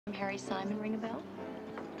Harry Simon ring a bell?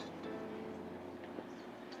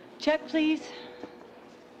 Check, please.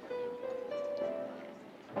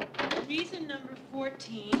 Reason number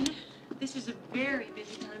 14. This is a very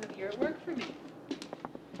busy time of year at work for me.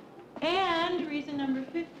 And reason number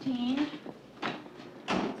 15.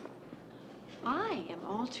 I am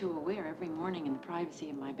all too aware every morning in the privacy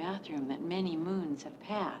of my bathroom that many moons have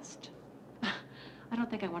passed. I don't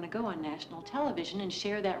think I want to go on national television and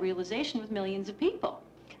share that realization with millions of people.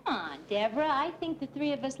 Come on, Deborah. I think the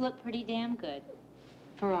three of us look pretty damn good.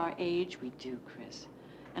 For our age, we do, Chris.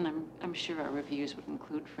 And I'm sure our reviews would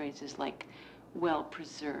include phrases like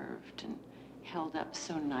well-preserved and held up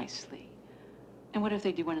so nicely. And what if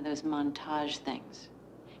they do one of those montage things?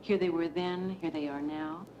 Here they were then, here they are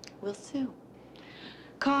now. We'll sue.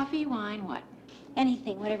 Coffee, wine, what?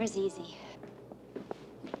 Anything, whatever's easy.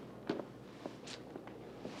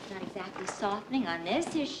 Not exactly softening on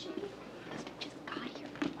this, is she? Just got here.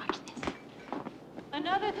 Watch this.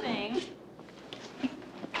 Another thing.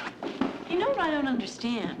 You know what I don't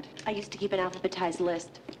understand? I used to keep an alphabetized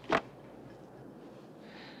list.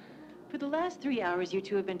 For the last 3 hours, you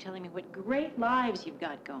two have been telling me what great lives you've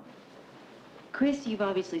got going. Chris, you've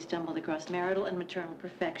obviously stumbled across marital and maternal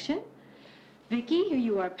perfection. Vicky, here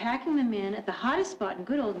you are packing them in at the hottest spot in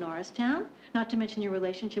good old Norristown, not to mention your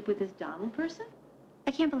relationship with this Donald person.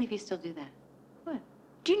 I can't believe you still do that. What?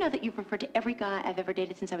 Do you know that you've referred to every guy I've ever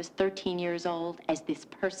dated since I was 13 years old as this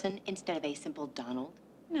person instead of a simple Donald?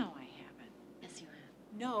 No, I haven't. Yes, you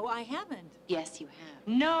have. No, I haven't. Yes, you have.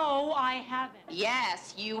 No, I haven't.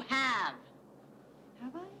 Yes, you have.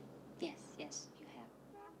 Have I? Yes, yes, you have.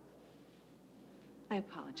 I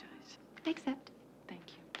apologize. I accept. Thank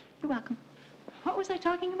you. You're welcome. What was I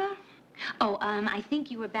talking about? Oh, I think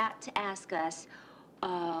you were about to ask us,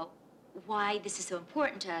 why this is so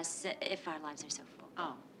important to us if our lives are so full.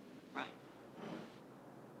 Oh, right.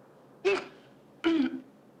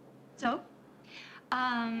 So?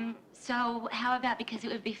 So how about because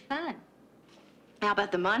it would be fun? How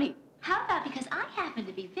about the money? How about because I happen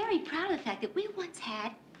to be very proud of the fact that we once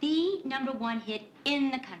had the #1 hit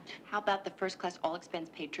in the country. How about the first-class,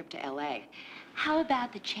 all-expense-paid trip to L.A.? How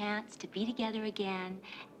about the chance to be together again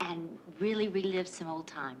and really relive some old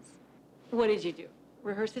times? What did you do?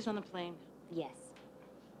 Rehearse this on the plane? Yes.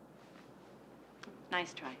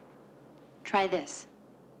 Nice try. Try this.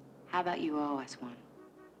 How about you owe us one?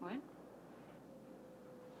 What?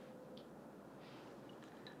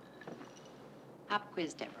 Pop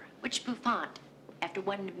quiz, Deborah. Which bouffant, after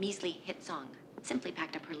one measly hit song, simply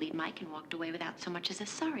packed up her lead mic and walked away without so much as a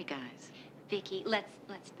sorry, guys? Vicky, let's...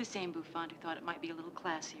 The same bouffant who thought it might be a little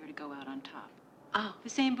classier to go out on top. Oh. The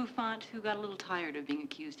same bouffant who got a little tired of being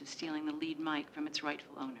accused of stealing the lead mic from its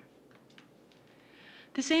rightful owner.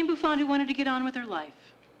 The same bouffant who wanted to get on with her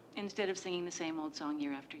life, instead of singing the same old song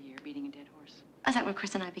year after year, beating a dead horse. Is that what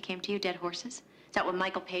Chris and I became to you, dead horses? Is that what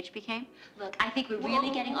Michael Page became? Look, I think we're really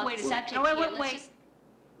getting off the subject No, here. wait.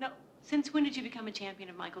 No, since when did you become a champion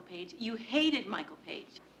of Michael Page? You hated Michael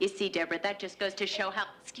Page. You see, Deborah, that just goes to show how...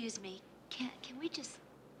 Excuse me, can we just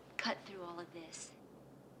cut through all of this?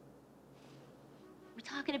 We're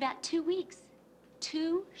talking about 2 weeks.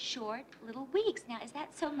 2 short little weeks. Now, is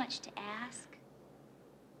that so much to ask?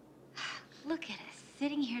 Look at us,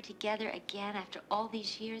 sitting here together again after all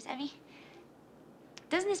these years. I mean,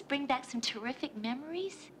 doesn't this bring back some terrific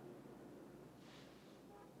memories?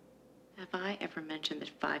 Have I ever mentioned that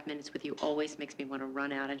 5 minutes with you always makes me want to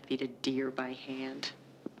run out and feed a deer by hand?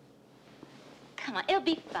 Come on, it'll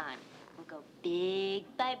be fun. We'll go big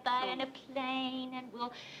bye-bye on a plane, and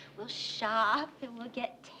we'll shop, and we'll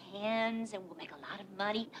get tans, and we'll make a lot of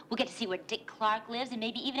money. We'll get to see where Dick Clark lives, and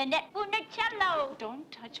maybe even Annette Funicello.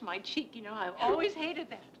 Don't touch my cheek. You know, I've always hated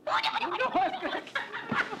that. Another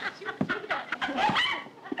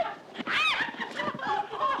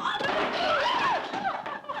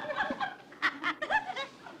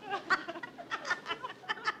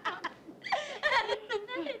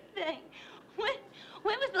thing.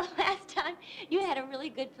 When was the last time you had a really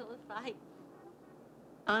good pillow fight?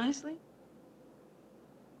 Honestly?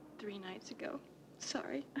 3 nights ago.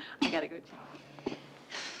 Sorry. I gotta go check.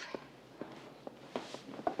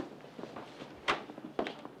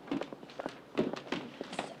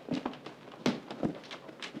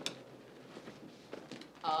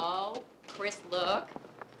 Oh, Chris, look.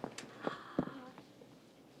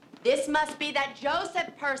 This must be that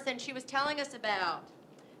Joseph person she was telling us about.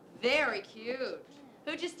 Very cute.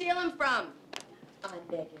 Who'd you steal him from? I'm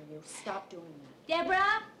begging you, stop doing that.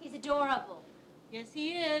 Deborah, he's adorable. Yes,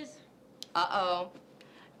 he is. Uh-oh.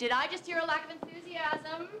 Did I just hear a lack of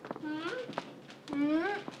enthusiasm?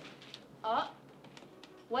 Oh.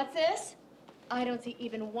 What's this? I don't see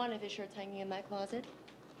even one of his shirts hanging in my closet.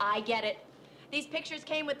 I get it. These pictures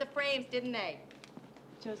came with the frames, didn't they?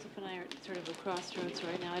 Joseph and I are at sort of a crossroads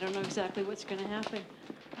right now. I don't know exactly what's going to happen.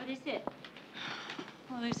 What is it?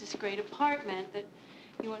 Well, there's this great apartment that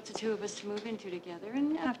he wants the two of us to move into together.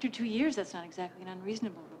 And after 2 years, that's not exactly an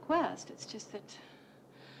unreasonable request. It's just that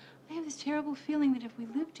I have this terrible feeling that if we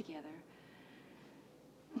live together...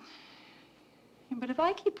 But if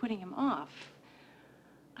I keep putting him off,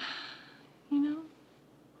 you know?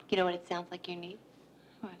 You know what it sounds like you need?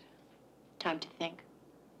 What? Time to think.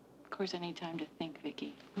 Of course I need time to think,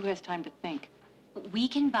 Vicki. Who has time to think? We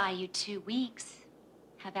can buy you 2 weeks.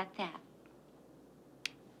 How about that?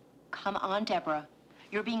 Come on, Deborah.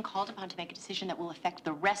 You're being called upon to make a decision that will affect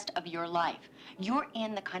the rest of your life. You're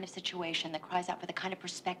in the kind of situation that cries out for the kind of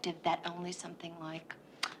perspective that only something like,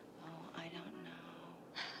 oh, I don't know,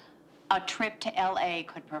 a trip to L.A.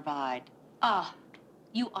 could provide. Oh,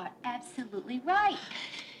 you are absolutely right.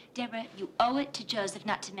 Deborah, you owe it to Joseph,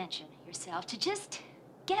 not to mention yourself, to just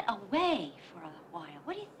get away for a while.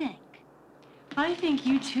 What do you think? I think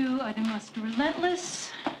you two are the most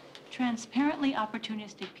relentless, transparently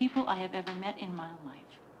opportunistic people I have ever met in my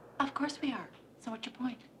life. Of course we are. So what's your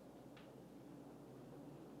point?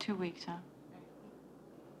 2 weeks, huh?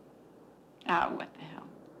 Ah, what the hell?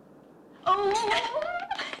 Oh!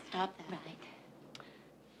 Stop that. Right.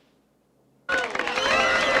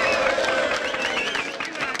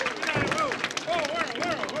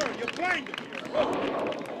 You're blinded here.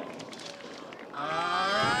 All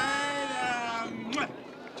right,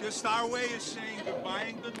 just our way of saying goodbye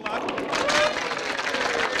and good luck.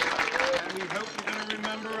 And we hope you're going to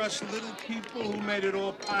remember us little people who made it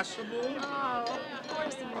all possible. Oh, of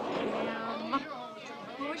course I am.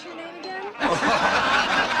 What was your name again?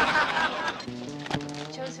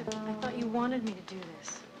 Joseph, I thought you wanted me to do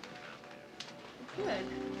this. Good.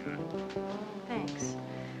 Thanks.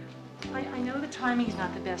 I know the timing is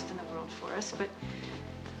not the best in the world for us, but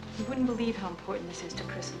you wouldn't believe how important this is to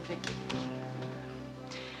Chris and Vicki.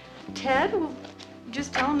 Ted, well,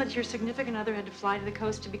 just tell him that your significant other had to fly to the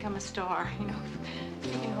coast to become a star. You know,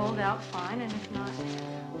 if he can hold out, fine, and if not,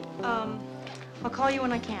 I'll call you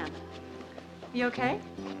when I can. You okay?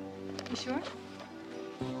 You sure?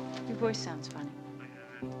 Your voice sounds funny.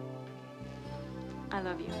 I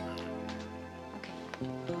love you. Okay.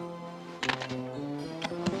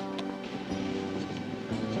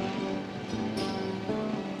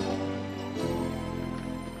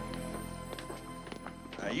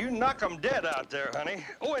 You knock 'em dead out there, honey.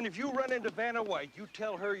 Oh, and if you run into Vanna White, you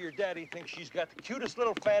tell her your daddy thinks she's got the cutest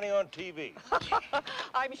little fanny on TV.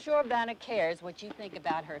 I'm sure Vanna cares what you think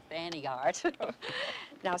about her fanny art.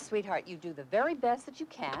 Now, sweetheart, you do the very best that you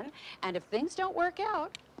can, and if things don't work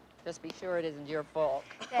out, just be sure it isn't your fault.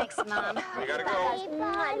 Thanks, Mom. We gotta go. I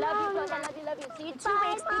love you, Brooke. I love you. See you in 2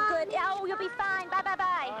 weeks. Be good. Oh, you'll be fine. Bye, bye,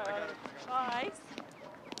 bye. Bye.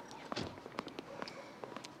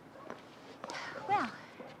 Well,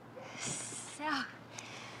 so,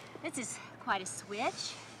 this is quite a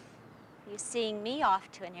switch. You seeing me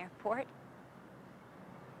off to an airport.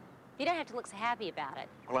 You don't have to look so happy about it.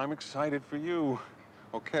 Well, I'm excited for you,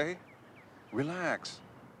 okay? Relax.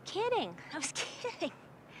 Kidding. I was kidding.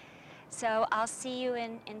 So, I'll see you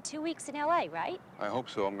in 2 weeks in L.A., right? I hope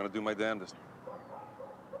so. I'm gonna do my damnedest.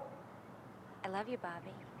 I love you,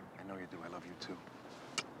 Bobby. I know you do. I love you, too.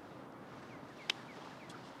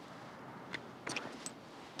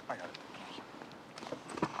 I got it.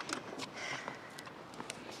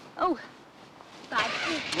 Oh, bye.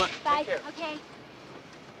 Bye. Okay.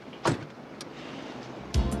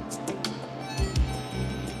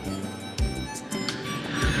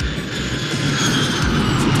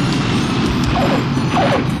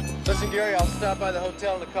 Listen, Gary, I'll stop by the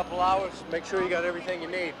hotel in a couple hours. Make sure you got everything you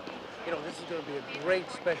need. You know, this is going to be a great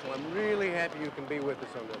special. I'm really happy you can be with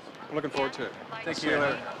us on this. I'm looking forward to it. Thank See you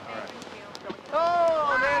later.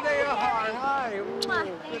 Oh, there they are. Hi. Ooh, Mwah.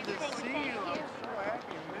 good to Thank see you. you. I'm so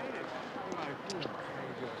happy you made it.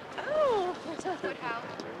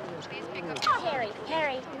 Oh,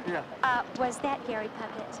 Harry. Yeah. Was that Gary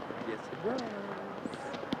Puckett? Yes, it was.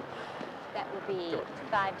 That would be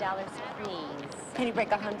 $5, please. Can you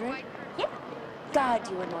break 100? Yeah. God,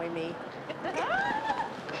 you annoy me.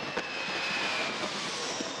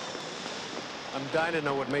 I'm dying to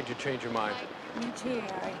know what made you change your mind. Me too,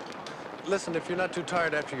 Harry. Listen, if you're not too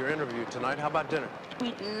tired after your interview tonight, how about dinner?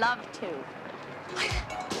 We'd love to.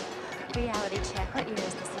 Reality check. What year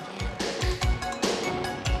is this again?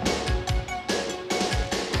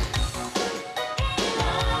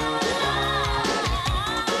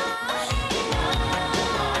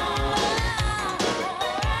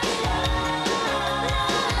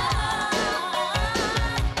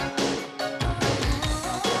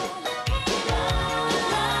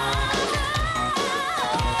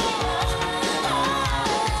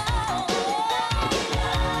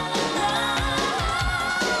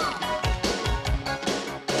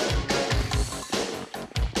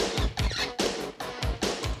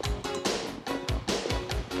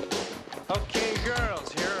 Okay, girls,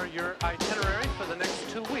 here are your itineraries for the next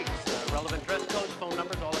 2 weeks. Relevant dress codes, phone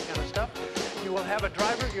numbers, all that kind of stuff. You will have a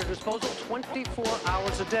driver at your disposal 24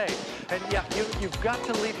 hours a day. And yeah, you've got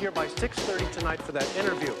to leave here by 6:30 tonight for that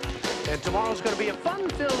interview. And tomorrow's going to be a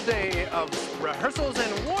fun-filled day of rehearsals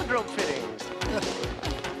and wardrobe fittings.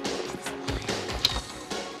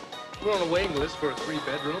 We're on a waiting list for a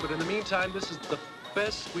 3-bedroom, but in the meantime, this is the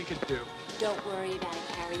best we could do. Don't worry about it,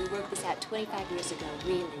 Harry. We worked this out 25 years ago,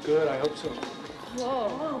 really. Good, I hope so.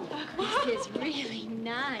 Whoa. This is really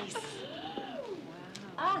nice.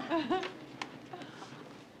 Wow.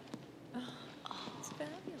 It's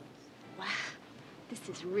fabulous. Wow. This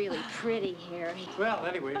is really pretty, Harry. Well,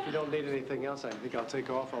 anyway, if you don't need anything else, I think I'll take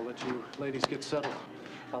off. I'll let you ladies get settled.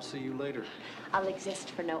 I'll see you later. I'll exist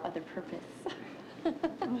for no other purpose.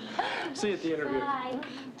 See you at the interview. Bye.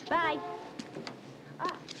 Bye.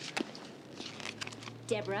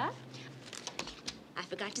 Deborah, I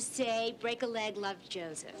forgot to say, break a leg, love,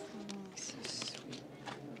 Joseph. So sweet.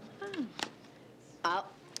 Oh,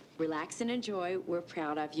 relax and enjoy. We're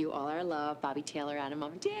proud of you. All our love, Bobby Taylor, Adam,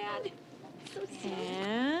 Mom, and Dad. So sweet.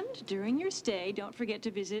 And during your stay, don't forget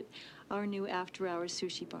to visit our new after-hours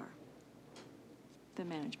sushi bar. The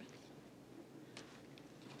management.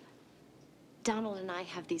 Donald and I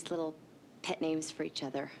have these little pet names for each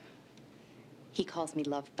other. He calls me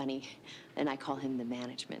Love Bunny, and I call him the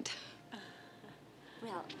management.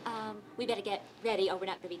 Well, we better get ready or we're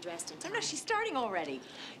not going to be dressed in time. Oh, no, she's starting already.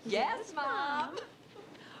 Yes, Mom.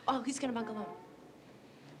 Oh, who's gonna bungalow?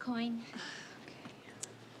 Coin.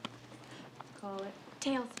 Call it.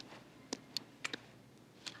 Tails.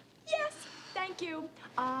 Yes, thank you.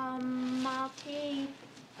 I'll take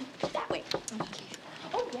that way. Okay.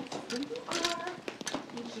 Oh, yes, there you are.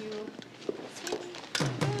 Thank you.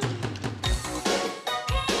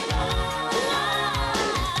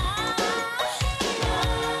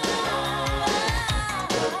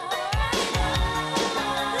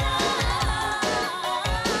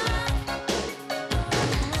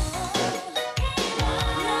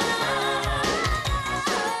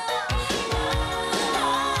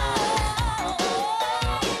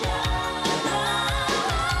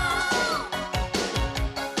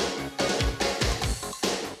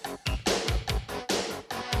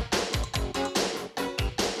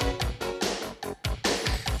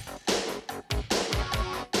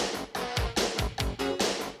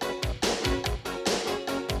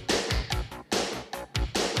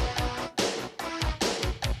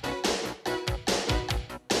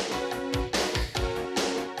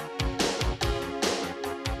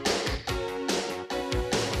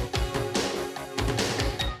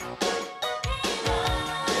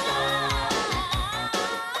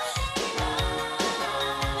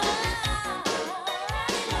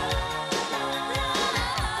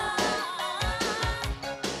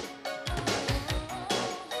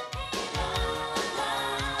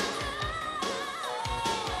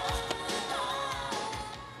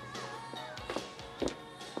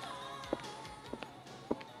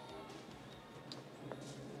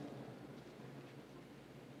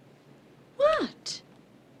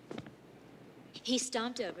 He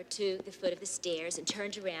stomped over to the foot of the stairs and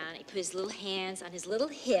turned around. He put his little hands on his little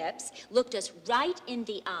hips, looked us right in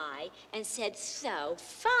the eye, and said, "So,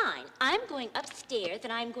 fine, I'm going upstairs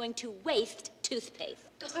and I'm going to waste toothpaste."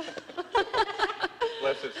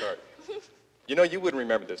 Bless his heart. You know, you wouldn't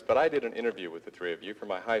remember this, but I did an interview with the three of you for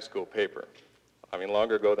my high school paper. I mean,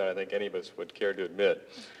 longer ago than I think any of us would care to admit,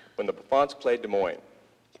 when the Buffons played Des Moines.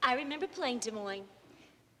 I remember playing Des Moines.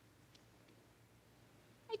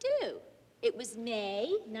 I do. It was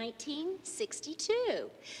May 1962.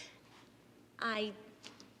 I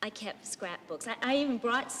kept scrapbooks. I even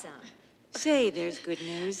brought some. Say, there's good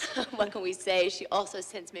news. What can we say? She also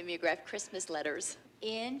sends mimeographed Christmas letters.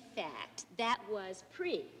 In fact, that was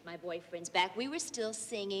pre my boyfriend's back. We were still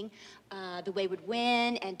singing The Wayward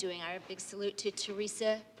Wind and doing our big salute to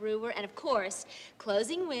Teresa Brewer. And of course,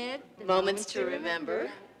 closing with the Moments to Remember.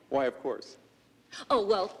 Why, of course. Oh,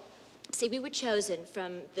 well, see, we were chosen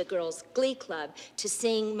from the girls' glee club to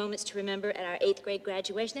sing Moments to Remember at our 8th grade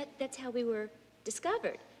graduation. That's how we were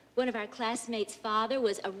discovered. One of our classmates' father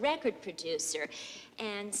was a record producer.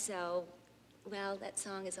 And so, well, that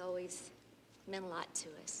song has always meant a lot to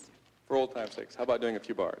us. For old time's sakes, how about doing a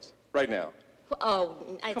few bars? Right now. Well, oh,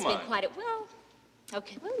 it's Come been on. quite a, well,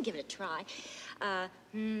 okay, we'll give it a try.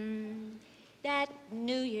 That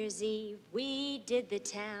New Year's Eve, we did the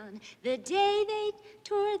town. The day they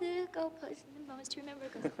tore the goalposts, the Moments to Remember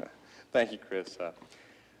goes. Thank you, Chris.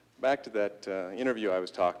 Back to that interview I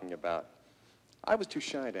was talking about. I was too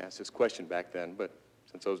shy to ask this question back then, but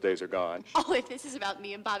since those days are gone. Oh, if this is about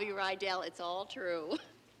me and Bobby Rydell, it's all true.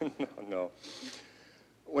 No.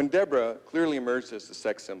 When Deborah clearly emerged as the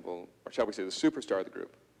sex symbol, or shall we say the superstar of the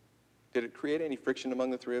group, did it create any friction among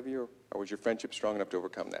the three of you, or was your friendship strong enough to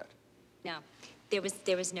overcome that? No, there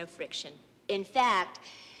was no friction. In fact,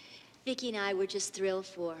 Vicki and I were just thrilled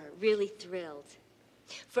for her, really thrilled.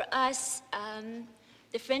 For us,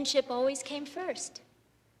 the friendship always came first.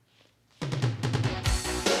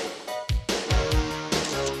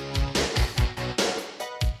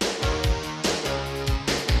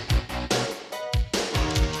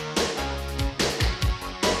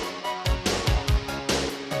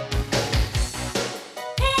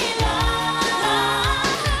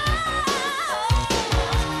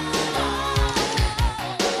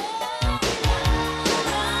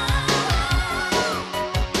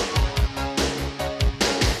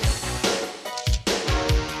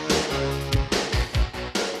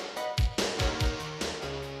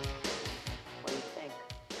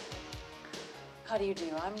 How do you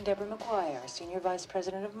do? I'm Deborah McGuire, Senior Vice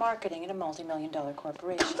President of Marketing at a multi-million-dollar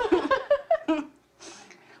corporation. Well,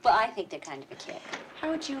 I think they're kind of a kick.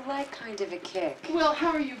 How would you like kind of a kick? Well,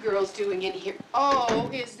 how are you girls doing in here? Oh,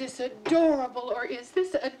 is this adorable or is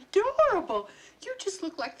this adorable? You just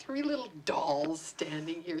look like three little dolls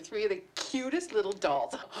standing here, three of the cutest little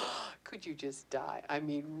dolls. Could you just die? I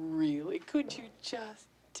mean, really, could you just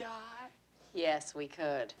die? Yes, we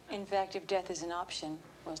could. In fact, if death is an option,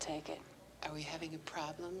 we'll take it. Are we having a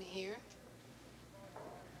problem here?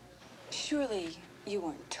 Surely you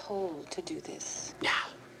weren't told to do this.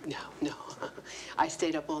 No. I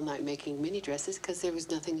stayed up all night making mini dresses because there was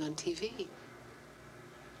nothing on TV.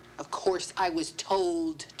 Of course, I was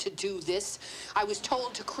told to do this. I was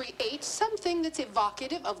told to create something that's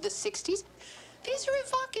evocative of the 60s. These are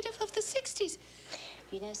evocative of the 60s.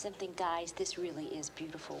 You know something, guys? This really is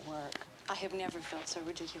beautiful work. I have never felt so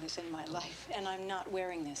ridiculous in my life, and I'm not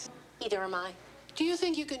wearing this. Either am I. Do you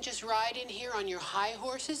think you can just ride in here on your high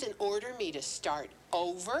horses and order me to start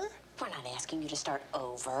over? We're not asking you to start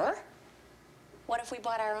over. What if we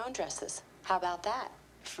bought our own dresses? How about that?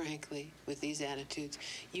 Frankly, with these attitudes,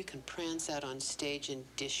 you can prance out on stage in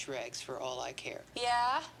dish rags for all I care.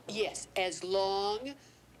 Yeah? Yes, as long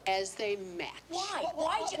as they match. Why?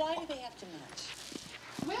 Why do they have to match?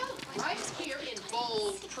 Well, right here in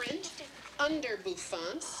bold print, under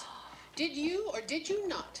bouffants, did you or did you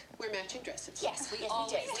not wear matching dresses? Yes, we did.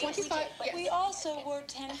 25, yes. We also wore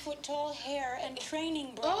 10-foot-tall hair and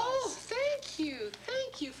training bras. Oh, thank you.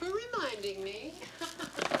 Thank you for reminding me.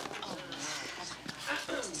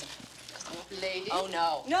 Lady? Oh,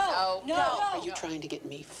 no. No. Are you trying to get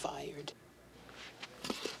me fired?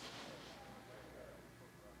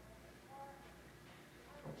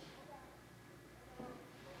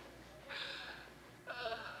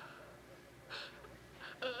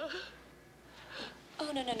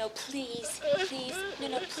 Oh, no, please,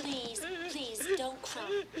 no, please, don't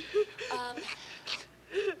cry.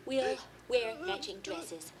 We'll wear matching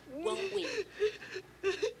dresses, won't we?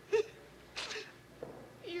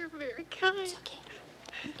 You're very kind. It's okay.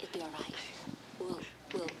 It'll be all right.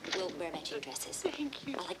 We'll wear matching dresses. Thank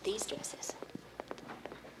you. I like these dresses.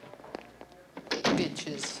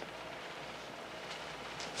 Bitches.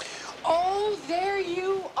 Oh, there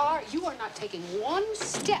you are. You are not taking one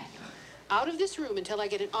step out of this room until I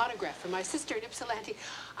get an autograph from my sister in Ypsilanti.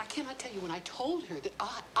 I cannot tell you when I told her that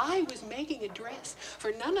I was making a dress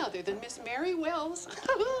for none other than Miss Mary Wells.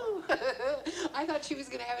 I thought she was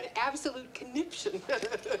going to have an absolute conniption.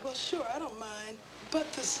 Well, sure, I don't mind. But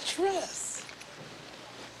the stress.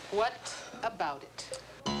 What about it?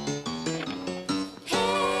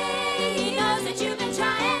 Hey, he knows that you've been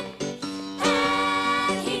trying.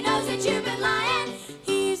 Hey, he knows that you've been lying.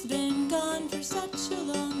 He's been gone for such a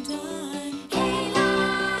long time.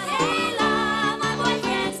 Hey, la, my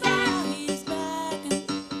boyfriend's back. He's back.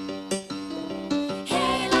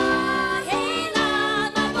 Hey,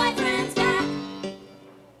 la, my boyfriend's back.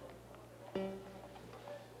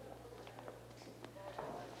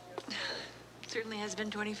 Certainly has been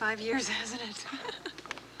 25 years, hasn't it?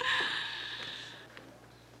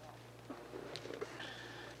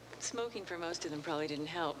 Smoking for most of them probably didn't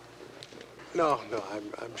help. No,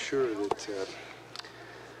 I'm sure that,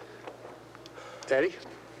 Daddy?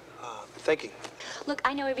 Thinking. Look,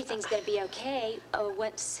 I know everything's gonna be okay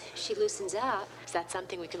once she loosens up. Is that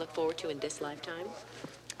something we can look forward to in this lifetime?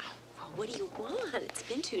 Well, what do you want? It's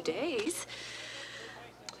been 2 days.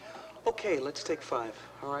 Okay, let's take 5,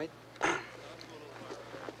 all right?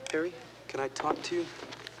 Harry, can I talk to you?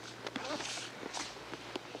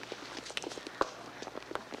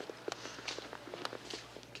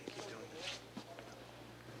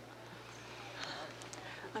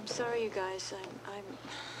 I'm sorry, you guys. I'm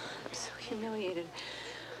so humiliated.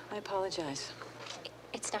 I apologize.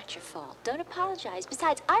 It's not your fault. Don't apologize.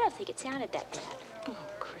 Besides, I don't think it sounded that bad. Oh,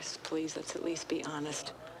 Chris, please, let's at least be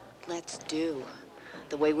honest. Let's do.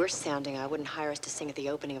 The way we're sounding, I wouldn't hire us to sing at the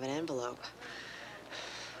opening of an envelope.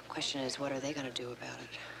 Question is, what are they going to do about it?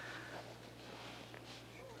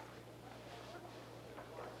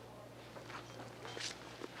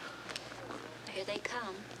 Here they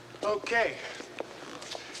come. Okay.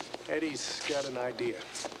 Eddie's got an idea.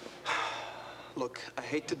 Look, I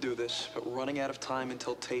hate to do this, but we're running out of time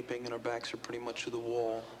until taping and our backs are pretty much to the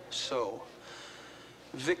wall. So,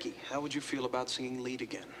 Vicky, how would you feel about singing lead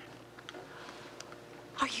again?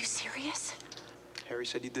 Are you serious? Harry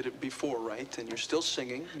said you did it before, right? And you're still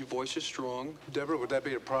singing. Your voice is strong. Deborah, would that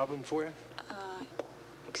be a problem for you?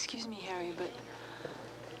 Excuse me, Harry, but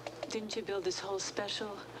didn't you build this whole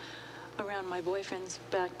special around my boyfriend's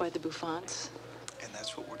back by the Bouffants? And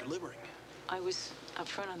that's what we're delivering. I was up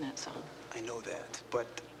front on that song. I know that, but,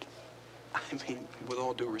 I mean, with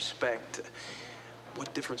all due respect,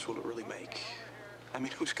 what difference will it really make? I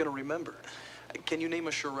mean, who's gonna remember? Can you name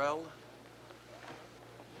a Shirelle?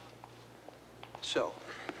 So,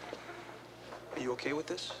 are you okay with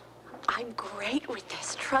this? I'm great with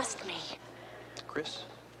this, trust me. Chris?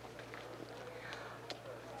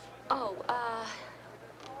 Oh,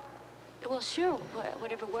 well, sure,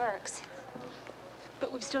 whatever works.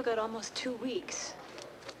 But we've still got almost 2 weeks.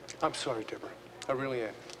 I'm sorry, Deborah. I really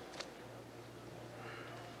am.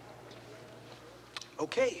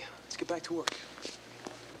 Okay, let's get back to work.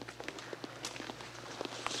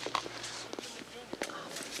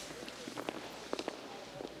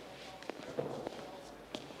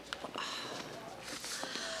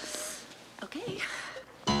 Okay.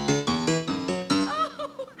 Who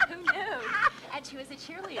knew? And she was a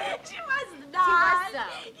cheerleader. She was not. She was so.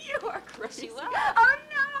 You are crazy. She was. Oh,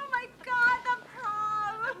 no, my God, the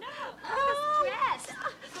prom. No, I was stressed.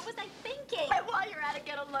 What was I thinking? And while you're at it,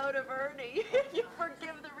 get a load of Ernie. You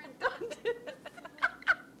forgive the redundance.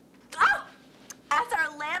 Oh, as our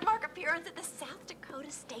landmark appearance at the South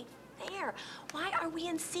Dakota State Fair. Why are we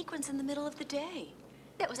in sequence in the middle of the day?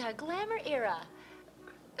 That was our glamour era.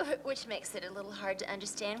 Which makes it a little hard to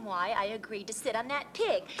understand why I agreed to sit on that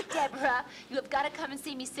pig. Deborah, you have got to come and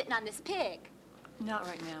see me sitting on this pig. Not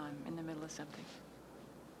right now. I'm in the middle of something.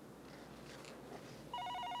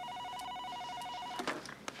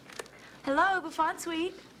 Hello, Buffon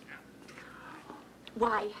Suite.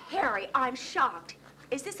 Why, Harry, I'm shocked.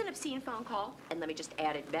 Is this an obscene phone call? And let me just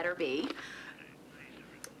add, it better be.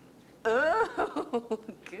 Oh,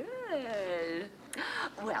 good.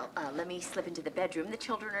 Well, let me slip into the bedroom. The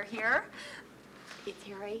children are here. It's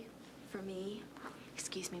Harry, for me.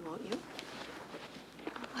 Excuse me, won't you?